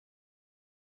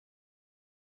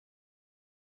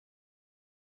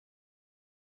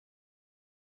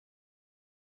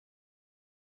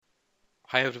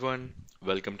Hi everyone,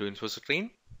 welcome to InfoScreen.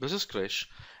 This is Krish,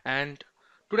 and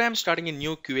today I'm starting a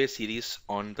new QA series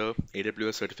on the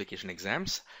AWS certification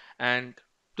exams. And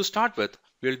to start with,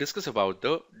 we'll discuss about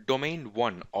the domain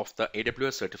 1 of the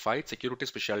AWS certified security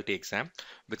specialty exam,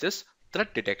 which is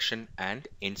threat detection and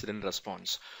incident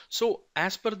response. So,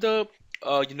 as per the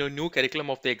new curriculum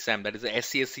of the exam, that is the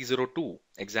SCSC02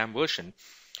 exam version,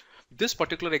 this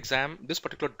particular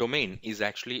domain is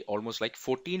actually almost like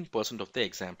 14% of the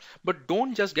exam. But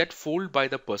don't just get fooled by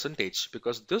the percentage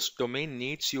because this domain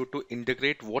needs you to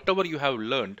integrate whatever you have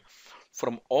learned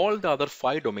from all the other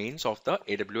five domains of the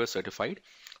AWS certified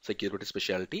security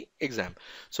specialty exam.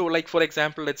 So like for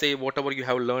example, let's say whatever you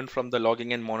have learned from the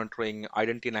logging and monitoring,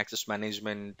 identity and access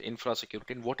management, infra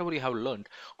security, and whatever you have learned,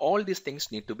 all these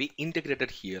things need to be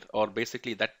integrated here, or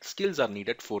basically that skills are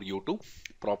needed for you to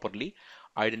properly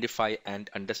identify and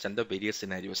understand the various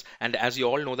scenarios. And as you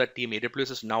all know that team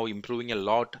AWS is now improving a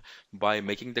lot by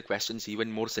making the questions even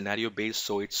more scenario based,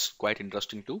 so it's quite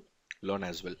interesting to learn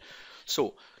as well.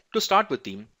 So to start with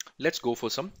team, let's go for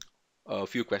some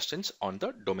few questions on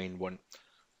the domain one.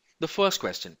 The first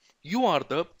question: you are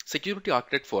the security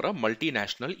architect for a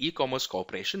multinational e-commerce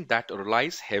corporation that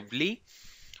relies heavily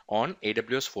on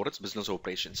AWS for its business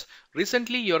operations.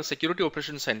 Recently, your security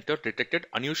operations center detected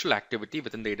unusual activity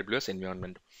within the AWS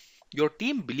environment. Your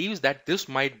team believes that this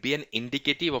might be an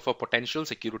indicative of a potential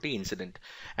security incident,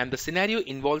 and the scenario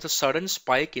involves a sudden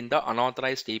spike in the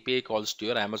unauthorized API calls to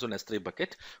your Amazon S3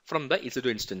 bucket from the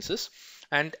EC2 instances,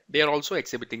 and they are also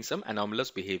exhibiting some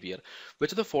anomalous behavior.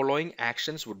 Which of the following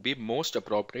actions would be most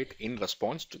appropriate in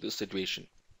response to this situation?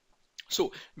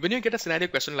 So, when you get a scenario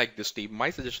question like this, Steve,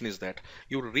 my suggestion is that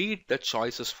you read the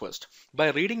choices first. By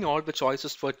reading all the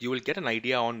choices first, you will get an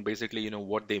idea on basically,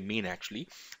 what they mean actually.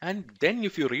 And then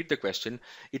if you read the question,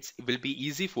 it will be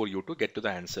easy for you to get to the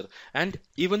answer. And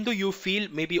even though you feel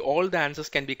maybe all the answers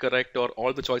can be correct or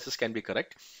all the choices can be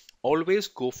correct, always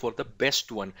go for the best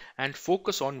one and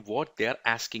focus on what they are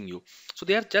asking you. So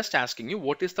they are just asking you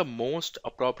what is the most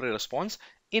appropriate response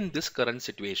in this current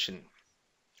situation.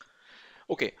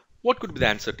 Okay, what could be the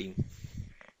answer, team?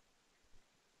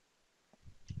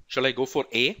 Shall I go for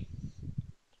A?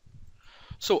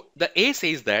 So the A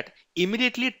says that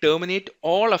immediately terminate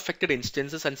all affected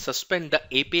instances and suspend the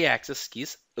API access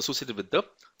keys associated with the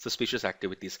suspicious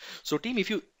activities. So team,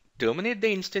 if you terminate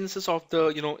the instances of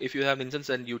the, if you have an instance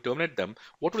and you terminate them,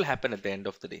 what will happen at the end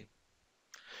of the day?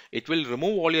 It will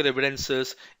remove all your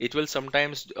evidences. It will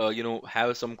sometimes,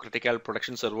 have some critical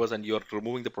production servers and you're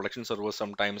removing the production servers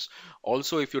sometimes.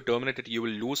 Also, if you terminate it, you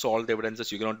will lose all the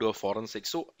evidences. You cannot do a forensic.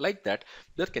 So like that,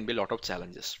 there can be a lot of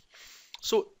challenges.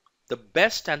 So the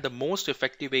best and the most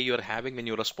effective way you're having when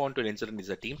you respond to an incident is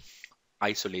a team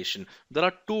isolation. There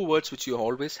are two words which you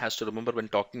always has to remember when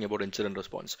talking about incident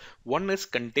response. One is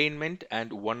containment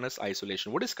and one is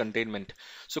isolation. What is containment?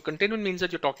 So containment means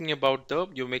that you're talking about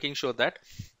you're making sure that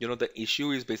the issue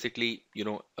is basically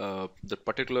the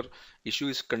particular issue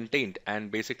is contained and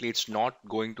basically it's not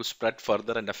going to spread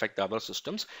further and affect the other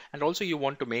systems. And also you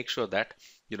want to make sure that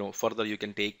further you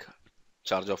can take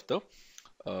charge of the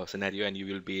scenario and you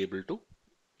will be able to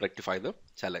rectify the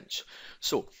challenge.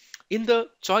 So in the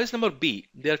choice number B,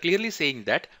 they are clearly saying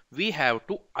that we have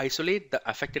to isolate the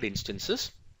affected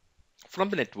instances from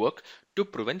the network to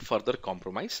prevent further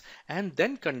compromise and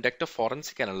then conduct a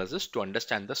forensic analysis to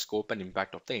understand the scope and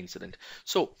impact of the incident.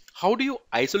 So how do you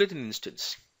isolate an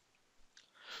instance?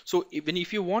 So even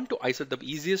if you want to isolate, the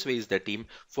easiest way is the team.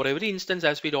 For every instance,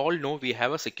 as we all know, we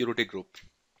have a security group.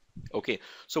 Okay,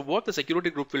 so what the security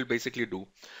group will basically do,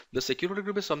 the security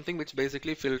group is something which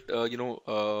basically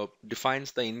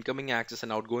defines the incoming access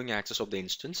and outgoing access of the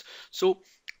instance. So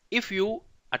if you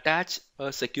attach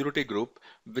a security group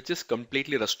which is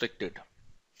completely restricted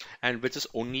and which is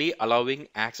only allowing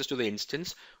access to the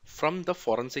instance from the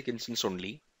forensic instance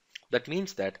only, that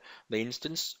means that the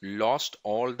instance lost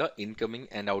all the incoming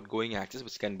and outgoing access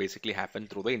which can basically happen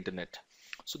through the internet.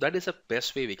 So that is the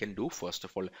best way we can do. First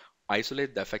of all,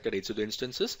 isolate the affected HTTP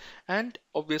instances and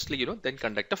obviously, then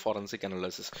conduct a forensic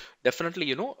analysis.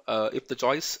 Definitely,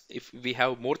 if we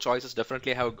have more choices,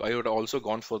 definitely I would also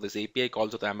gone for this API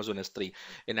calls with Amazon S3.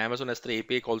 In Amazon S3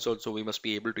 API calls also we must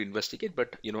be able to investigate,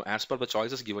 but as per the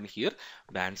choices given here,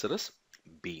 the answer is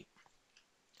B.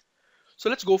 So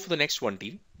let's go for the next one,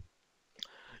 team.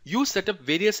 You set up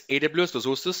various AWS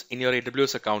resources in your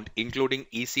AWS account, including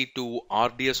EC2,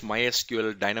 RDS,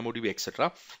 MySQL, DynamoDB,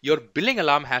 etc. Your billing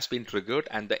alarm has been triggered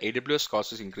and the AWS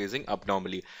cost is increasing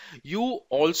abnormally. You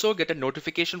also get a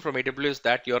notification from AWS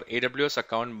that your AWS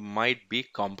account might be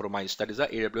compromised. That is a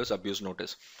AWS abuse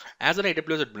notice. As an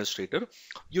AWS administrator,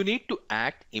 you need to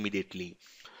act immediately.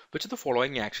 Which of the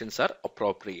following actions are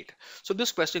appropriate? So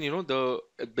this question, the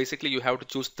basically you have to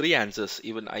choose three answers.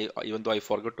 Even though I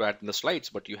forgot to add in the slides,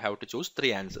 but you have to choose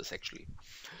three answers actually.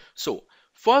 So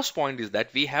first point is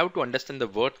that we have to understand the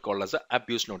word called as a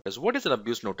abuse notice. What is an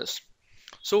abuse notice?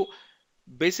 So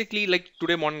basically, like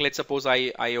today morning, let's suppose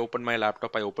I open my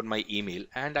laptop, I open my email,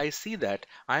 and I see that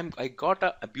I got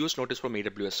a abuse notice from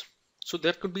AWS. So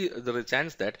there could be the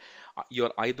chance that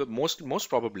you're either most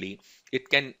probably it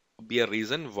can be a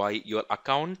reason why your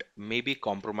account may be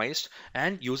compromised,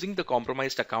 and using the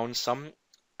compromised account, some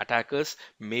attackers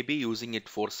may be using it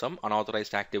for some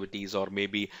unauthorized activities, or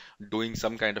maybe doing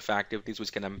some kind of activities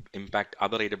which can impact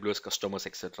other AWS customers,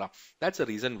 etc. That's the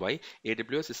reason why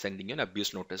AWS is sending you an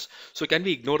abuse notice. So can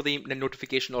we ignore the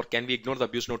notification, or can we ignore the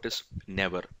abuse notice?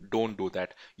 Never. Don't do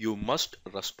that. You must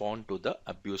respond to the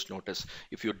abuse notice.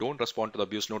 If you don't respond to the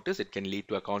abuse notice, it can lead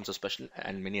to account suspension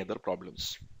and many other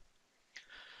problems.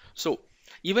 So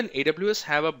even AWS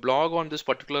have a blog on this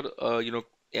particular,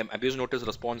 abuse notice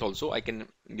response also. I can,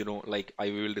 like I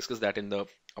will discuss that in the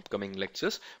upcoming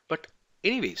lectures. But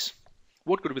anyways,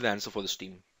 what could be the answer for this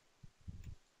team?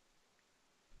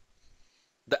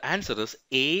 The answer is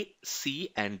A,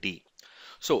 C, and D.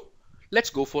 So let's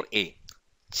go for A.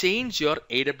 Change your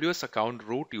AWS account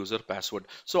root user password.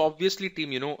 So obviously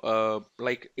team,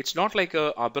 like it's not like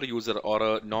a other user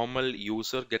or a normal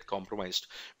user get compromised.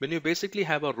 When you basically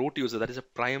have a root user, that is a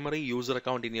primary user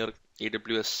account in your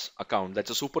AWS account, that's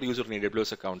a super user in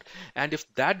AWS account, and if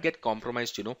that get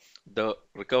compromised, the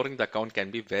recovering the account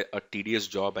can be a tedious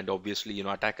job, and obviously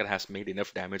attacker has made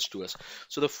enough damage to us.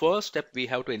 So the first step we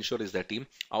have to ensure is that team,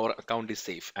 our account is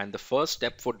safe, and the first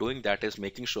step for doing that is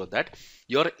making sure that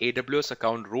your AWS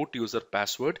account root user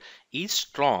password is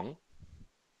strong,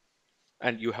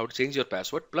 and you have to change your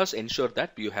password, plus ensure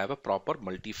that you have a proper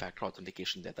multi-factor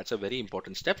authentication there. That's a very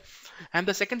important step. And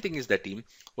the second thing is that team,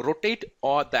 rotate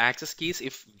or the access keys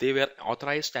if they were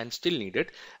authorized and still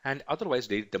needed, and otherwise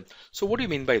delete them. So what do you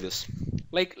mean by this?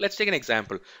 Like let's take an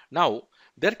example. Now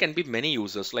there can be many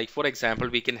users, like for example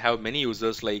we can have many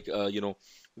users, like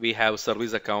we have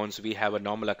service accounts, we have a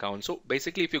normal account. So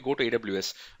basically if you go to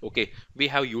AWS, okay, we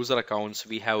have user accounts,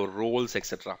 we have roles,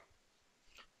 etc.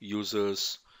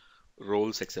 Users,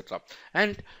 roles, etc.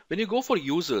 And when you go for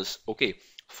users, okay,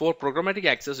 for programmatic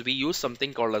access we use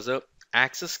something called as a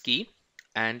access key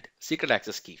and secret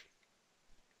access key.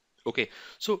 Okay,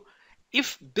 so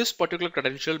if this particular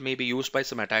credential may be used by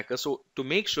some attackers, so to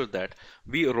make sure that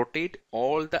we rotate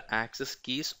all the access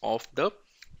keys of the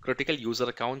critical user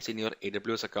accounts in your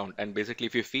AWS account, and basically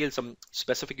if you feel some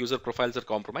specific user profiles are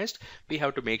compromised, we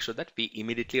have to make sure that we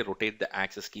immediately rotate the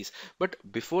access keys. But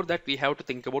before that we have to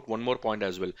think about one more point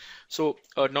as well. So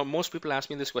now most people ask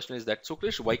me this question is that, so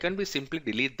Krish, why can't we simply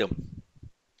delete them?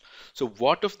 So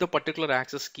what if the particular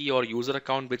access key or user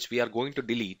account which we are going to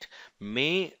delete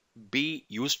may be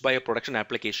used by a production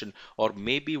application or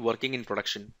may be working in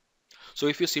production? So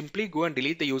if you simply go and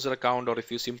delete the user account, or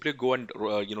if you simply go and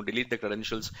delete the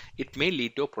credentials, it may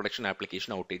lead to a production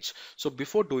application outage. So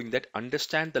before doing that,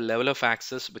 understand the level of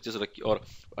access which is or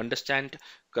understand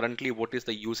currently what is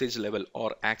the usage level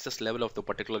or access level of the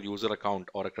particular user account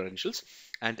or credentials,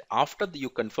 and after you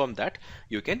confirm that,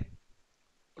 you can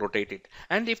rotate it.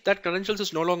 And if that credentials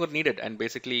is no longer needed, and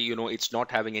basically it's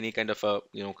not having any kind of a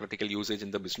critical usage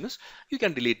in the business, you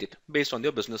can delete it based on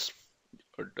your business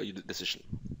decision.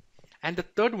 And the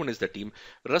third one is the team,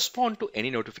 respond to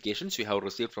any notifications you have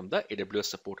received from the AWS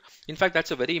support. In fact, that's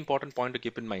a very important point to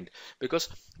keep in mind, because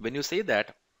when you say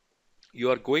that you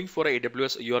are going for a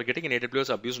AWS, you are getting an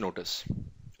AWS abuse notice.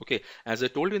 Okay, as I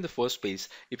told you in the first place,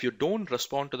 if you don't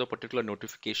respond to the particular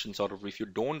notifications, or if you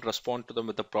don't respond to them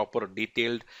with a proper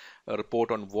detailed report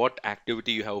on what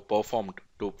activity you have performed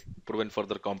to prevent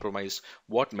further compromise,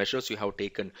 what measures you have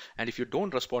taken, and if you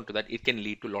don't respond to that, it can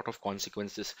lead to a lot of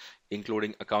consequences,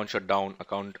 including account shutdown,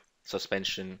 account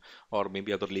suspension, or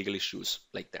maybe other legal issues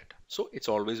like that. So it's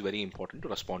always very important to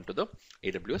respond to the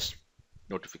AWS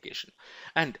notification.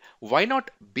 And why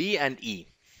not B and E?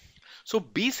 So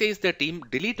B says the team,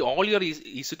 delete all your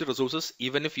EC2 resources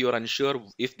even if you are unsure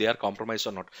if they are compromised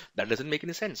or not. That doesn't make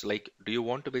any sense. Like, do you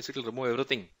want to basically remove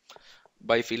everything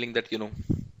by feeling that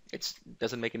it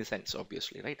doesn't make any sense,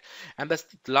 obviously, right? And the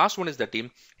last one is the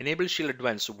team, enable shield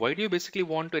advance. Why do you basically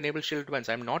want to enable shield advance?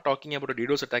 I'm not talking about a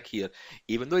DDoS attack here.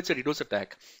 Even though it's a DDoS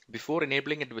attack, before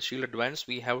enabling it with shield advance,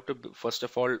 we have to first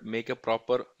of all make a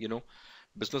proper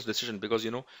business decision, because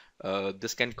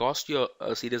this can cost you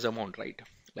a serious amount, right?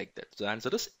 Like that. So the answer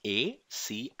is A,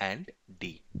 C, and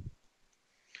D.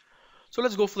 So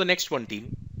let's go for the next one,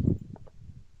 team.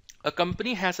 A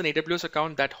company has an AWS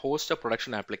account that hosts a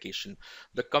production application.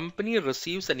 The company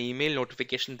receives an email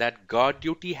notification that guard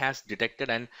duty has detected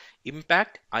an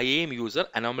impact IAM user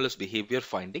anomalous behavior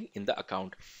finding in the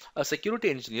account. A security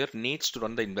engineer needs to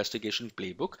run the investigation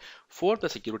playbook for the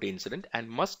security incident and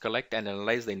must collect and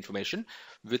analyze the information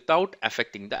without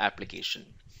affecting the application.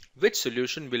 Which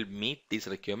solution will meet these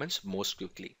requirements most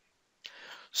quickly?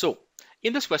 So,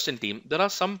 in this question team, there are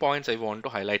some points I want to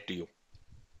highlight to you.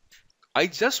 I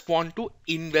just want to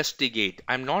investigate.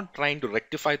 I'm not trying to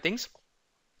rectify things.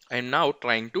 I'm now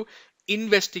trying to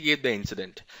investigate the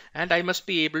incident. And I must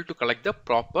be able to collect the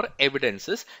proper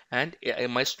evidences and I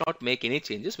must not make any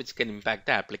changes which can impact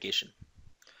the application.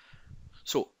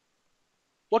 So,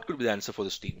 what could be the answer for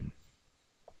this team?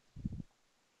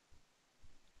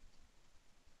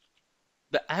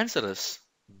 The answer is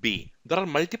B. There are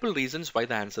multiple reasons why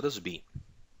the answer is B.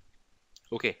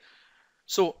 Okay,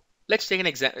 so let's take an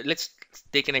example. Let's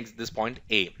take this point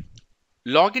A.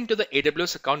 Log into the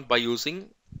AWS account by using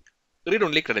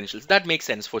read-only credentials. That makes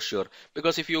sense for sure,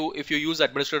 because if you use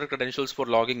administrator credentials for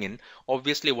logging in,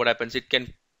 obviously what happens, it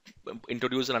can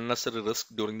introduce an unnecessary risk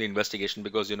during the investigation,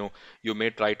 because you may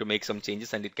try to make some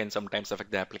changes and it can sometimes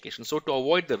affect the application. So to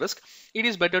avoid the risk, it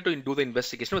is better to do the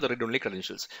investigation with the read-only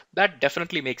credentials. That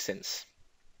definitely makes sense.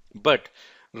 But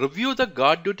review the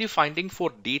guard duty finding for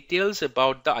details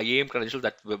about the IAM credential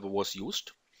that was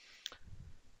used,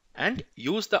 and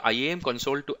use the IAM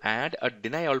console to add a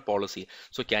deny all policy.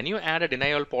 So can you add a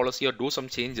deny all policy or do some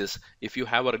changes if you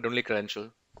have a read-only credential?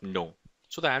 No.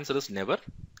 So the answer is never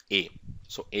A.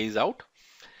 So A is out.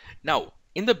 Now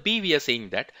in the B, we are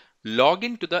saying that log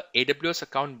into the AWS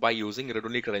account by using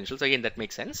read-only credentials. Again, that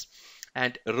makes sense.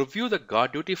 And review the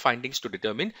guard duty findings to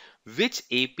determine which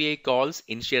API calls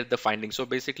initiate the findings. So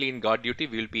basically in guard duty,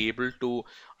 we will be able to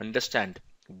understand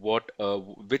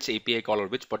which API call or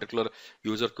which particular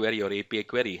user query or API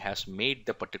query has made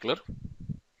the particular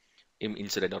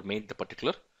incident or made the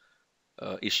particular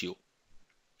issue.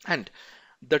 And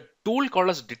the tool called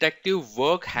as detective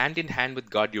work hand in hand with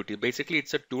guard duty. Basically,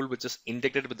 it's a tool which is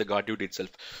integrated with the guard duty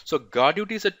itself. So guard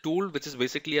duty is a tool which is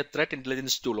basically a threat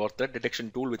intelligence tool or threat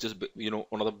detection tool, which is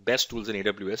one of the best tools in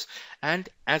AWS. And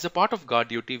as a part of guard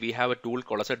duty, we have a tool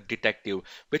called as a detective,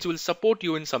 which will support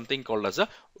you in something called as a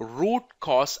root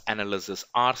cause analysis,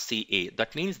 RCA.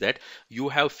 That means that you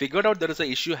have figured out there is an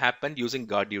issue happened using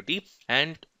guard duty,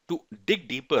 and to dig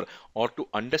deeper or to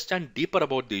understand deeper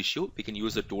about the issue, we can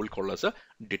use a tool called as a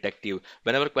detective.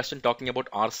 Whenever a question talking about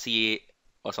RCA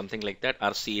or something like that,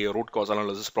 RCA, root cause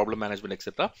analysis, problem management,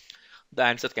 etc., the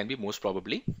answer can be most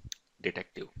probably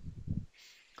detective.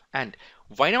 And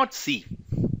why not C?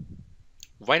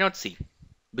 Why not C?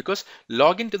 Because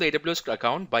log into the AWS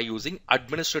account by using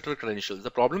administrator credentials.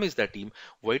 The problem is that team,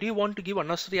 why do you want to give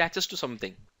unnecessary access to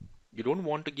something? You don't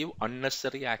want to give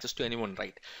unnecessary access to anyone,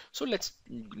 right? So let's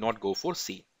not go for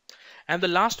C. And the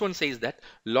last one says that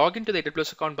log into the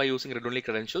AWS account by using read-only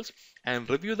credentials and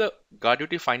review the guard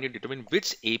duty finding to determine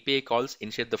which API calls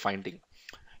initiate the finding.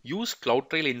 Use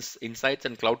CloudTrail Insights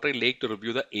and CloudTrail Lake to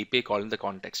review the API call in the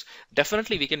context.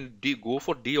 Definitely we can go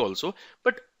for D also,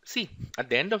 but see, at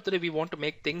the end of the day, we want to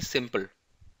make things simple.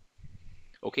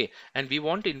 Okay, and we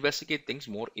want to investigate things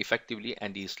more effectively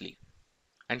and easily.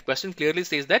 And question clearly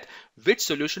says that which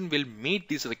solution will meet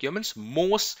these requirements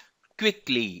most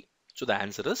quickly. So the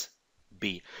answer is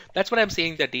B. That's what I'm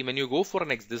saying, that when you go for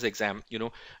this exam,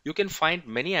 you can find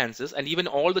many answers and even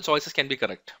all the choices can be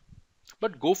correct.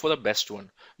 But go for the best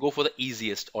one. Go for the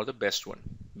easiest or the best one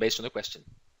based on the question.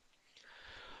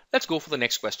 Let's go for the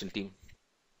next question, team.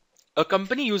 A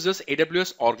company uses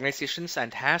AWS organizations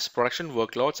and has production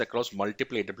workloads across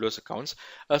multiple AWS accounts.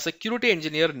 A security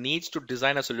engineer needs to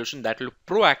design a solution that will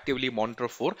proactively monitor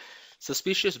for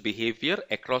suspicious behavior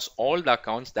across all the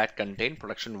accounts that contain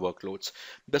production workloads.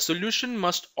 The solution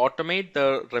must automate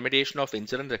the remediation of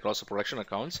incidents across the production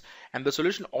accounts, and the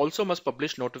solution also must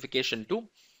publish notification to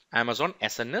Amazon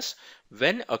SNS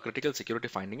when a critical security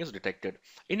finding is detected.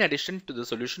 In addition to, the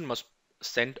solution must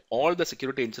send all the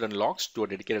security incident logs to a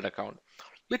dedicated account.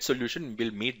 Which solution will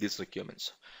meet these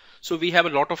requirements? So we have a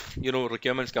lot of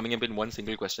requirements coming up in one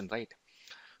single question, right?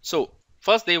 So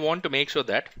first they want to make sure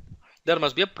that there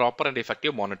must be a proper and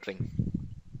effective monitoring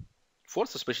for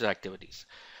suspicious activities.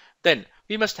 Then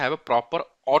we must have a proper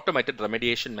automated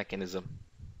remediation mechanism.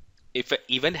 If an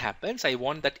event happens, I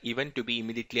want that event to be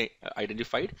immediately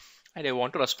identified and I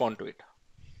want to respond to it.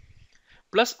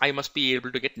 Plus, I must be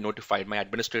able to get notified. My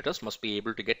administrators must be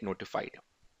able to get notified.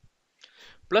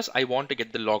 Plus, I want to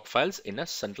get the log files in a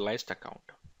centralized account.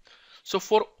 So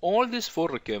for all these four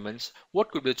requirements,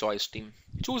 what could be the choice, team?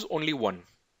 Choose only one.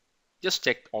 Just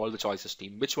check all the choices,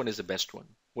 team. Which one is the best one?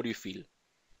 What do you feel?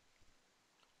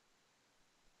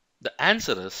 The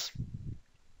answer is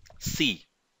C.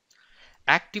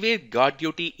 Activate guard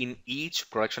duty in each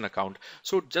production account.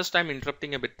 So just I'm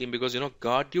interrupting a bit, team, because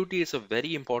guard duty is a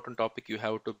very important topic you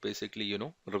have to basically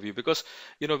review, because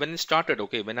when it started,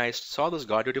 okay, when I saw this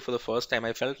guard duty for the first time,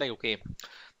 I felt like, okay,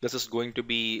 this is going to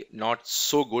be not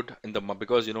so good in the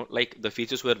because like the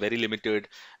features were very limited,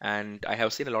 and I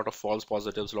have seen a lot of false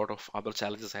positives, a lot of other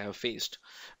challenges I have faced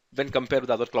when compared with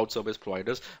other cloud service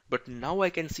providers. But now I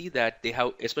can see that they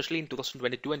have, especially in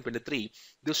 2022 and 23,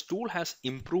 this tool has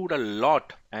improved a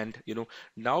lot, and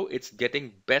now it's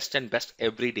getting best and best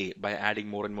every day by adding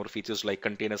more and more features like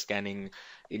container scanning,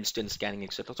 instance scanning,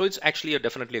 etc. So it's actually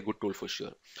definitely a good tool for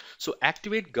sure. So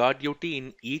activate guard duty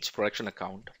in each production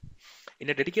account. In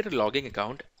a dedicated logging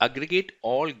account, aggregate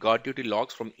all guard duty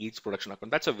logs from each production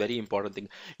account. That's a very important thing.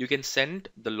 You can send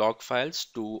the log files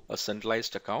to a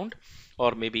centralized account,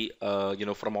 or maybe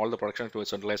from all the production to a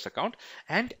centralized account,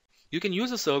 and you can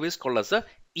use a service called as a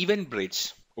event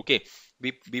bridge. Okay,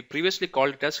 we previously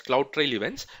called it as CloudTrail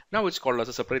events. Now it's called as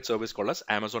a separate service called as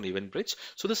Amazon Event Bridge.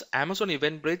 So this Amazon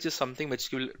Event Bridge is something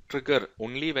which will trigger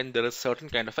only when there is certain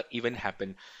kind of an event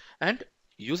happen, and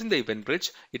using the event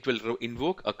bridge, it will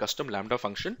invoke a custom Lambda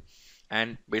function.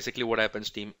 And basically what happens,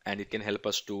 team, and it can help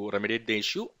us to remediate the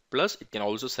issue. Plus, it can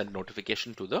also send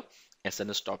notification to the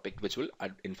SNS topic, which will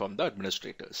inform the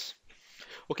administrators.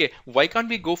 Okay, why can't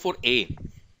we go for A?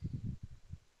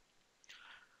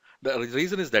 The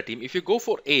reason is that, team, if you go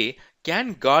for A,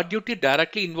 can guard duty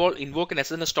directly invoke an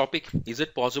SNS topic? Is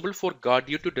it possible for guard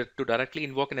duty to directly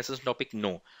invoke an SNS topic?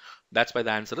 No. That's why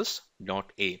the answer is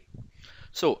not A.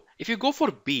 So if you go for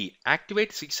B,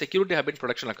 activate security hub in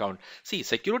production account. See,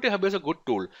 security hub is a good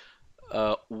tool.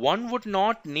 One would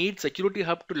not need security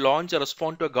hub to launch or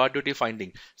respond to a guard duty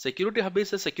finding. Security hub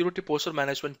is a security posture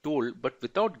management tool, but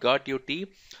without guard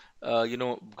duty,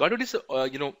 guard duty,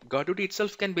 guard duty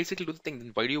itself can basically do the thing.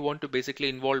 Then why do you want to basically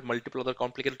involve multiple other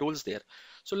complicated tools there?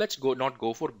 So let's not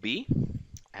go for B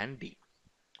and D.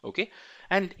 Okay,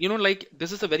 and like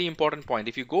this is a very important point.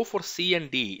 If you go for C and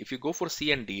D,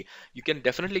 you can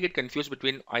definitely get confused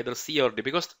between either C or D,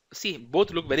 because see,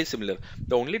 both look very similar.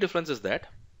 The only difference is that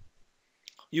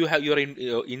you're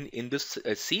in this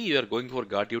C, you are going for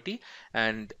guard duty,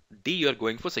 and D, you are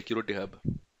going for security hub.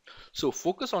 So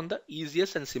focus on the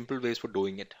easiest and simple ways for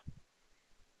doing it.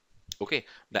 Okay,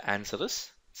 the answer is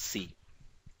C.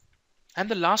 And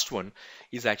the last one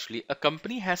is actually a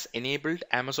company has enabled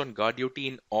Amazon Guard Duty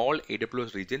in all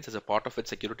AWS regions as a part of its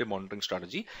security monitoring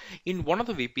strategy. In one of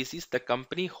the VPCs, the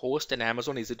company hosts an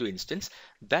Amazon EC2 instance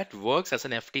that works as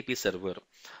an FTP server.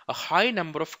 A high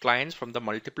number of clients from the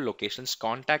multiple locations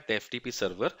contact the FTP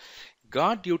server.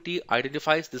 Guard Duty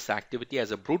identifies this activity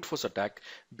as a brute force attack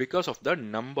because of the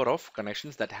number of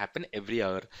connections that happen every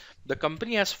hour. The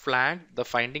company has flagged the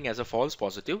finding as a false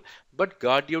positive, but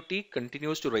Guard Duty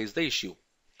continues to raise the issue.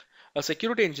 A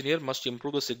security engineer must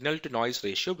improve the signal to noise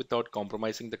ratio without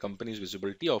compromising the company's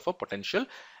visibility of a potential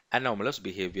anomalous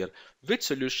behavior. Which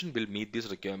solution will meet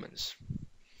these requirements?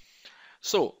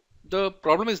 So the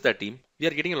problem is that, team, we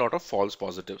are getting a lot of false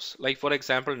positives. Like for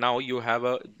example, now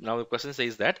the question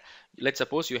says that, let's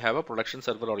suppose you have a production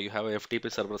server or you have a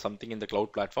FTP server, something in the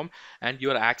cloud platform, and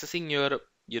you are accessing your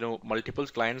multiple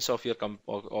clients of your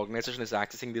organization is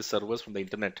accessing these servers from the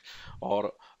internet,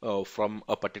 or from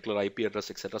a particular IP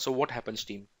address, etc. So what happens,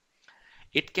 team?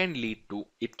 It can lead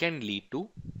to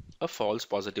a false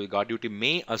positive. Guard duty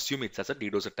may assume it's as a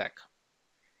DDoS attack.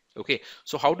 Okay,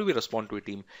 so how do we respond to it,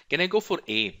 team? Can I go for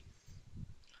A?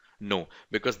 No,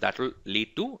 because that will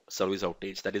lead to service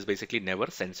outage. That is basically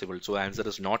never sensible. So the answer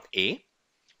is not A.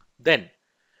 Then,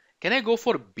 can I go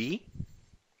for B?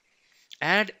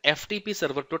 Add FTP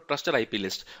server to a trusted IP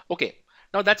list. Okay,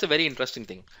 now that's a very interesting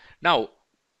thing. Now,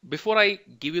 before I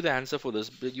give you the answer for this,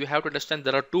 you have to understand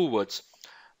there are two words.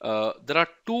 There are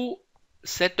two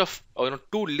set of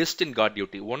two lists in guard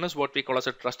duty. One is what we call as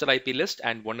a trusted IP list,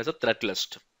 and one is a threat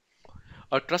list.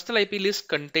 A trusted IP list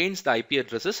contains the IP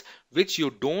addresses which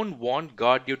you don't want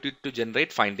guard duty to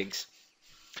generate findings.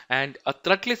 And a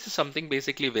threat list is something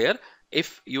basically where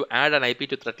if you add an IP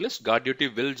to threat list, guard duty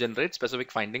will generate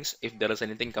specific findings if there is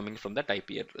anything coming from that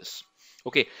IP address.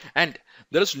 Okay, and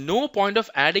there is no point of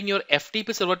adding your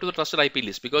FTP server to the trusted IP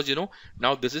list, because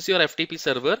now this is your FTP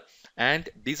server and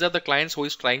these are the clients who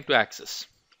is trying to access.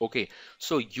 Okay,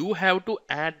 so you have to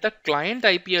add the client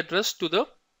IP address to the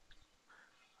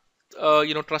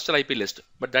trusted IP list,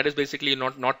 but that is basically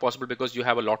not possible because you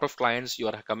have a lot of clients. They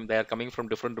are coming from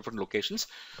different locations,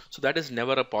 so that is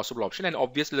never a possible option. And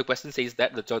obviously, the question says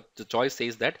that the choice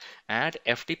says that add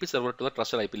FTP server to the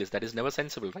trusted IP list. That is never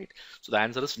sensible, right? So the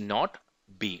answer is not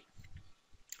B.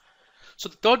 So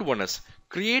the third one is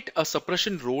create a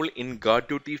suppression rule in guard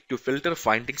duty to filter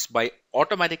findings by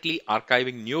automatically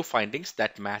archiving new findings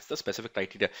that match the specific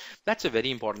criteria. That's a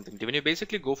very important thing. When you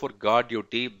basically go for guard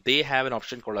duty, they have an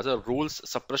option called as a rules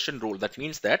suppression rule. That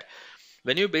means that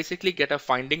when you basically get a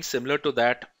finding similar to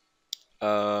that,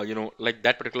 like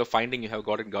that particular finding you have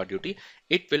got in guard duty,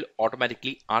 it will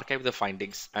automatically archive the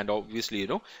findings, and obviously,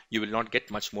 you will not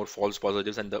get much more false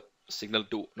positives, and the signal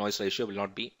to noise ratio will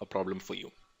not be a problem for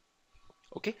you.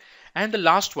 Okay, and the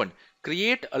last one,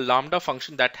 create a lambda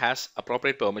function that has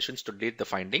appropriate permissions to delete the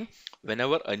finding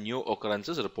whenever a new occurrence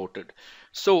is reported.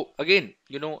 So again,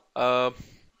 your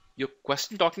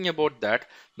question talking about that,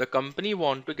 the company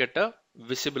want to get a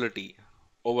visibility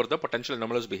over the potential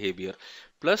anomalous behavior,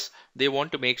 plus they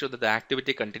want to make sure that the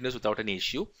activity continues without any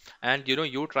issue, and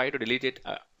you try to delete it,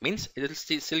 means it will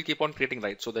still keep on creating,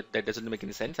 right? So that doesn't make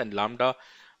any sense, and lambda,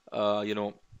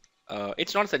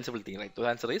 it's not a sensible thing, right? The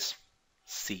answer is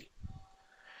C.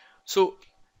 So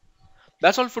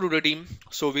that's all for today, team.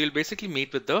 So we'll basically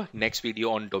meet with the next video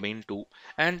on domain 2.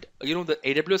 And the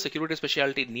AWS security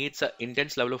specialty needs an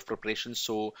intense level of preparation.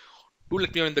 So do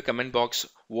let me know in the comment box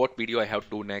what video I have to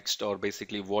do next, or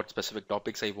basically what specific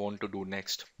topics I want to do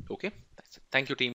next. Okay. That's it. Thank you, team.